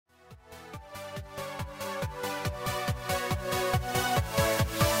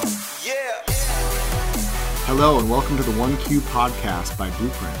Hello and welcome to the oneQ podcast by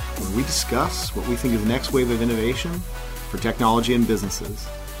Blueprint, where we discuss what we think is the next wave of innovation for technology and businesses.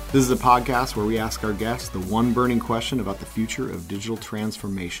 This is a podcast where we ask our guests the one burning question about the future of digital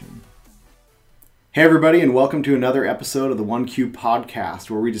transformation. Hey everybody, and welcome to another episode of the oneQ podcast,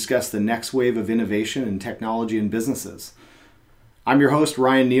 where we discuss the next wave of innovation in technology and businesses. I'm your host,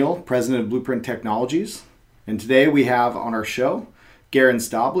 Ryan Neal, president of Blueprint Technologies, and today we have on our show Garren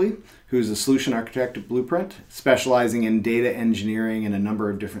Staubli, who's a solution architect at Blueprint, specializing in data engineering and a number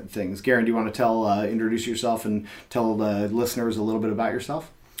of different things. Garren, do you want to introduce yourself and tell the listeners a little bit about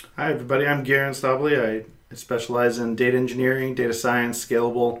yourself? Hi everybody, I'm Garren Staubli. I specialize in data engineering, data science,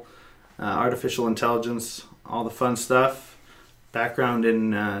 scalable, artificial intelligence, all the fun stuff. Background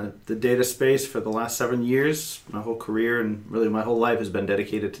in the data space for the last 7 years. My whole career and really my whole life has been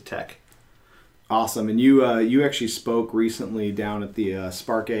dedicated to tech. Awesome. And you actually spoke recently down at the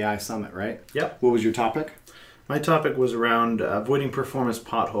Spark AI Summit, right? Yep. What was your topic? My topic was around avoiding performance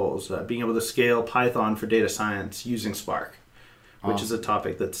potholes, being able to scale Python for data science using Spark, which is a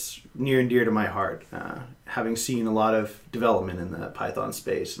topic that's near and dear to my heart, having seen a lot of development in the Python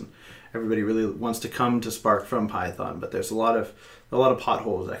space. And everybody really wants to come to Spark from Python, but there's a lot of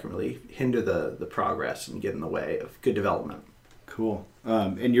potholes that can really hinder the progress and get in the way of good development. Cool.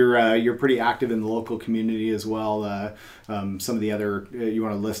 And you're pretty active in the local community as well. Some of the other, you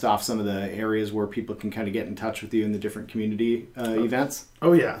want to list off some of the areas where people can kind of get in touch with you in the different community events?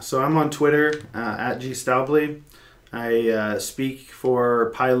 Oh yeah. So I'm on Twitter at @gstaubli. I speak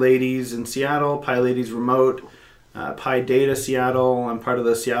for Pi Ladies in Seattle, Pi Ladies Remote, Pi Data Seattle. I'm part of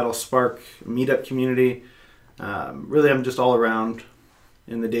the Seattle Spark meetup community. Really, I'm just all around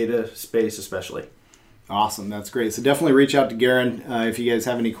in the data space, especially. Awesome, that's great. So definitely reach out to Garren if you guys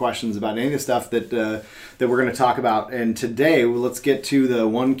have any questions about any of the stuff that we're going to talk about. And today, let's get to the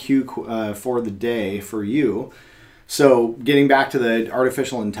oneQ for the day for you. So getting back to the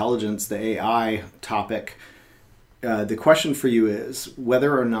artificial intelligence, the AI topic, the question for you is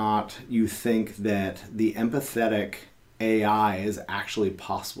whether or not you think that the empathetic AI is actually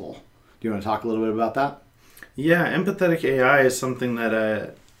possible. Do you want to talk a little bit about that? Yeah, empathetic AI is something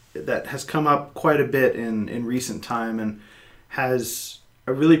that has come up quite a bit in recent time and has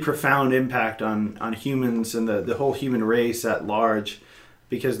a really profound impact on humans and the whole human race at large,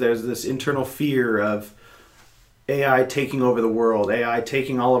 because there's this internal fear of AI taking over the world, AI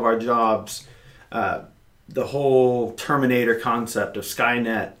taking all of our jobs, the whole Terminator concept of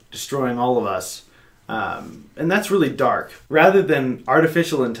Skynet destroying all of us. And that's really dark. Rather than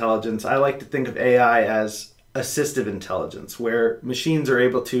artificial intelligence, I like to think of AI as assistive intelligence, where machines are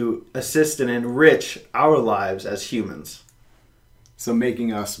able to assist and enrich our lives as humans. So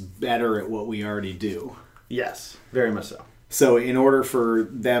making us better at what we already do. Yes, very much so. So in order for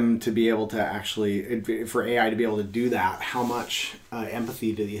them to be able to actually, for AI to be able to do that, how much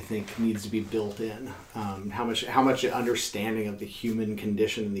empathy do you think needs to be built in? How much understanding of the human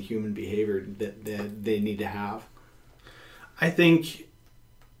condition and the human behavior that they need to have? I think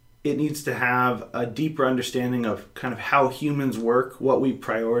it needs to have a deeper understanding of kind of how humans work, what we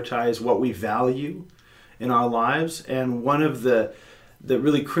prioritize, what we value in our lives. And one of the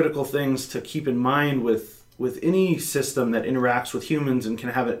really critical things to keep in mind with any system that interacts with humans and can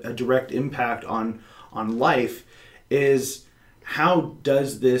have a direct impact on life is how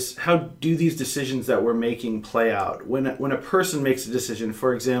do these decisions that we're making play out? When a person makes a decision,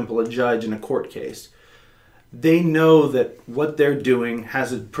 for example, a judge in a court case, they know that what they're doing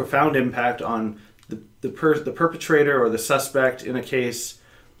has a profound impact on the perpetrator or the suspect in a case,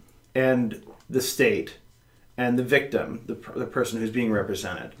 and the state, and the victim, the person who's being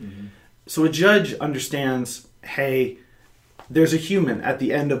represented. Mm-hmm. So a judge understands, hey, there's a human at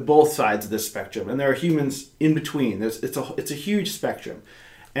the end of both sides of this spectrum, and there are humans in between. It's a huge spectrum.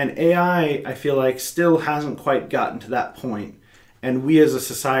 And AI, I feel like, still hasn't quite gotten to that point. And we as a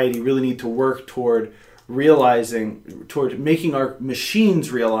society really need to work toward making our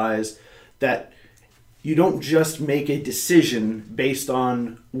machines realize that you don't just make a decision based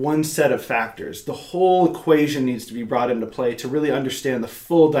on one set of factors. The whole equation needs to be brought into play to really understand the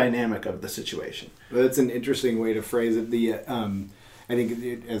full dynamic of the situation. Well, that's an interesting way to phrase it. I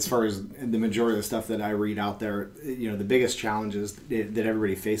think as far as the majority of the stuff that I read out there, the biggest challenges that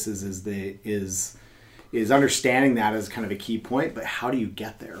everybody faces is understanding that as kind of a key point, but how do you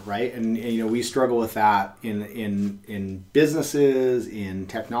get there, right? And we struggle with that in businesses, in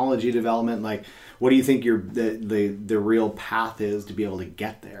technology development. Like, what do you think the real path is to be able to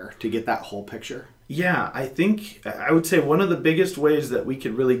get there, to get that whole picture? Yeah, I would say one of the biggest ways that we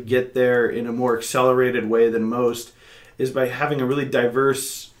could really get there in a more accelerated way than most is by having a really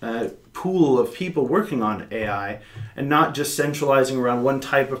diverse pool of people working on AI and not just centralizing around one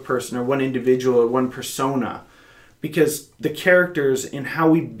type of person or one individual or one persona. Because the characters in how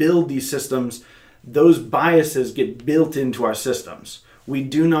we build these systems, those biases get built into our systems.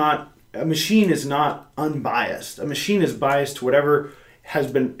 A machine is not unbiased. A machine is biased to whatever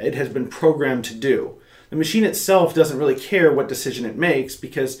it has been programmed to do. The machine itself doesn't really care what decision it makes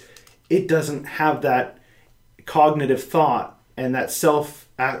because it doesn't have that cognitive thought and that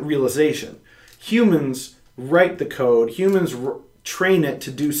self-realization. Humans write the code. Humans train it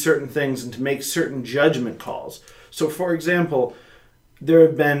to do certain things and to make certain judgment calls. So, for example,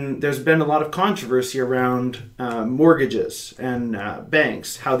 there's been a lot of controversy around mortgages and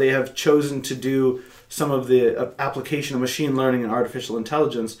banks, how they have chosen to do some of the application of machine learning and artificial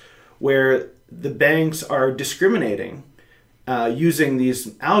intelligence, where the banks are discriminating using these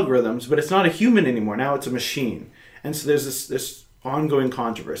algorithms, but it's not a human anymore. Now it's a machine. And so there's this ongoing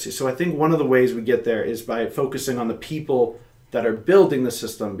controversy. So I think one of the ways we get there is by focusing on the people that are building the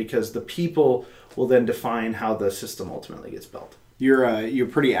system, because the people will then define how the system ultimately gets built. You're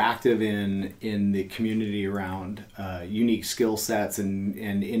pretty active in the community around unique skill sets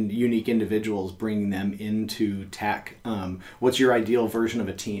and unique individuals, bringing them into tech. What's your ideal version of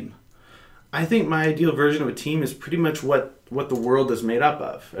a team? I think my ideal version of a team is pretty much what the world is made up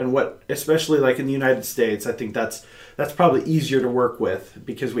of, and what, especially like in the United States, I think that's probably easier to work with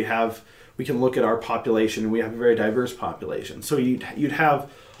because we can look at our population and we have a very diverse population. So you'd have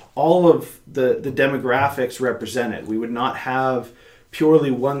all of the demographics represented. We would not have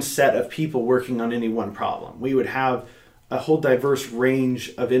purely one set of people working on any one problem. We would have a whole diverse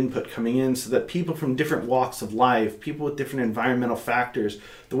range of input coming in so that people from different walks of life, people with different environmental factors,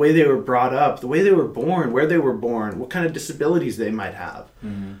 the way they were brought up, the way they were born, where they were born, what kind of disabilities they might have,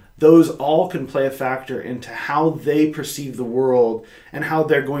 those all can play a factor into how they perceive the world and how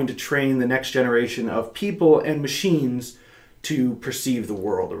they're going to train the next generation of people and machines to perceive the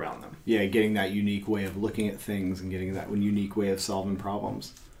world around them. Yeah, getting that unique way of looking at things and getting that unique way of solving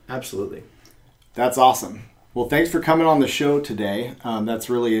problems. Absolutely. That's awesome. Well, thanks for coming on the show today. That's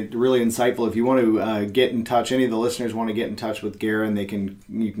really, really insightful. If you want to get in touch, any of the listeners want to get in touch with Garren,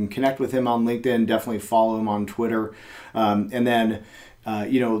 you can connect with him on LinkedIn. Definitely follow him on Twitter. And then,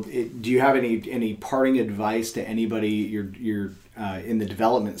 do you have any parting advice to anybody you're in the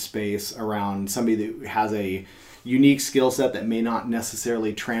development space around somebody that has a unique skill set that may not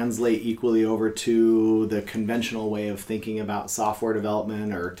necessarily translate equally over to the conventional way of thinking about software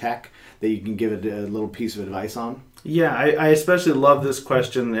development or tech, that you can give a little piece of advice on? Yeah, I especially love this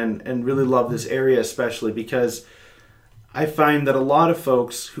question and really love this area especially because I find that a lot of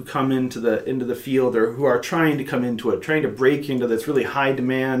folks who come into the field or who are trying to come into it, trying to break into this really high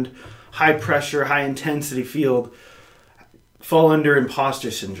demand, high pressure, high intensity field, fall under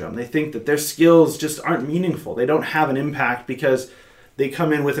imposter syndrome. They think that their skills just aren't meaningful. They don't have an impact because they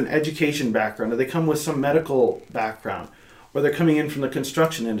come in with an education background or they come with some medical background or they're coming in from the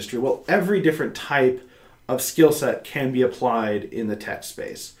construction industry. Well, every different type of skill set can be applied in the tech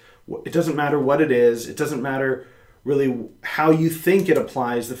space. It doesn't matter what it is. It doesn't matter really how you think it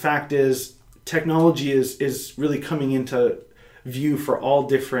applies. The fact is technology is really coming into view for all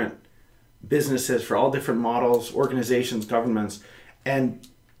different businesses, for all different models, organizations, governments, and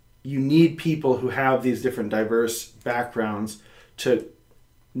you need people who have these different diverse backgrounds to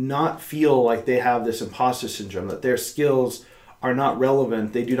not feel like they have this imposter syndrome, that their skills are not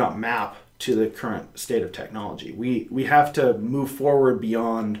relevant, they do not map to the current state of technology. We have to move forward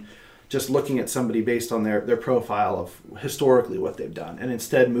beyond just looking at somebody based on their profile of historically what they've done, and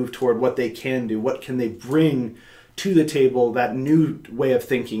instead move toward what they can do, what can they bring to the table, that new way of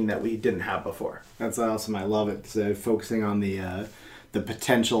thinking that we didn't have before. That's awesome. I love it. So focusing on the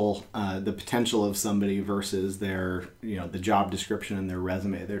potential of somebody versus their the job description and their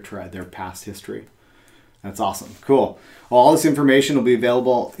resume, their past history. That's awesome. Cool. Well, all this information will be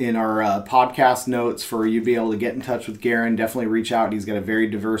available in our podcast notes for you to be able to get in touch with Garren. Definitely reach out. He's got a very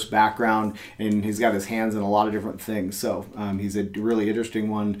diverse background and he's got his hands in a lot of different things. So he's a really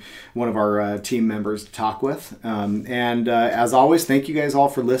interesting one of our team members to talk with. And as always, thank you guys all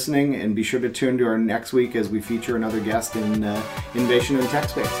for listening, and be sure to tune to our next week as we feature another guest in innovation in the tech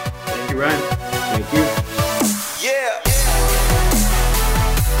space. Thank you, Ryan. Thank you.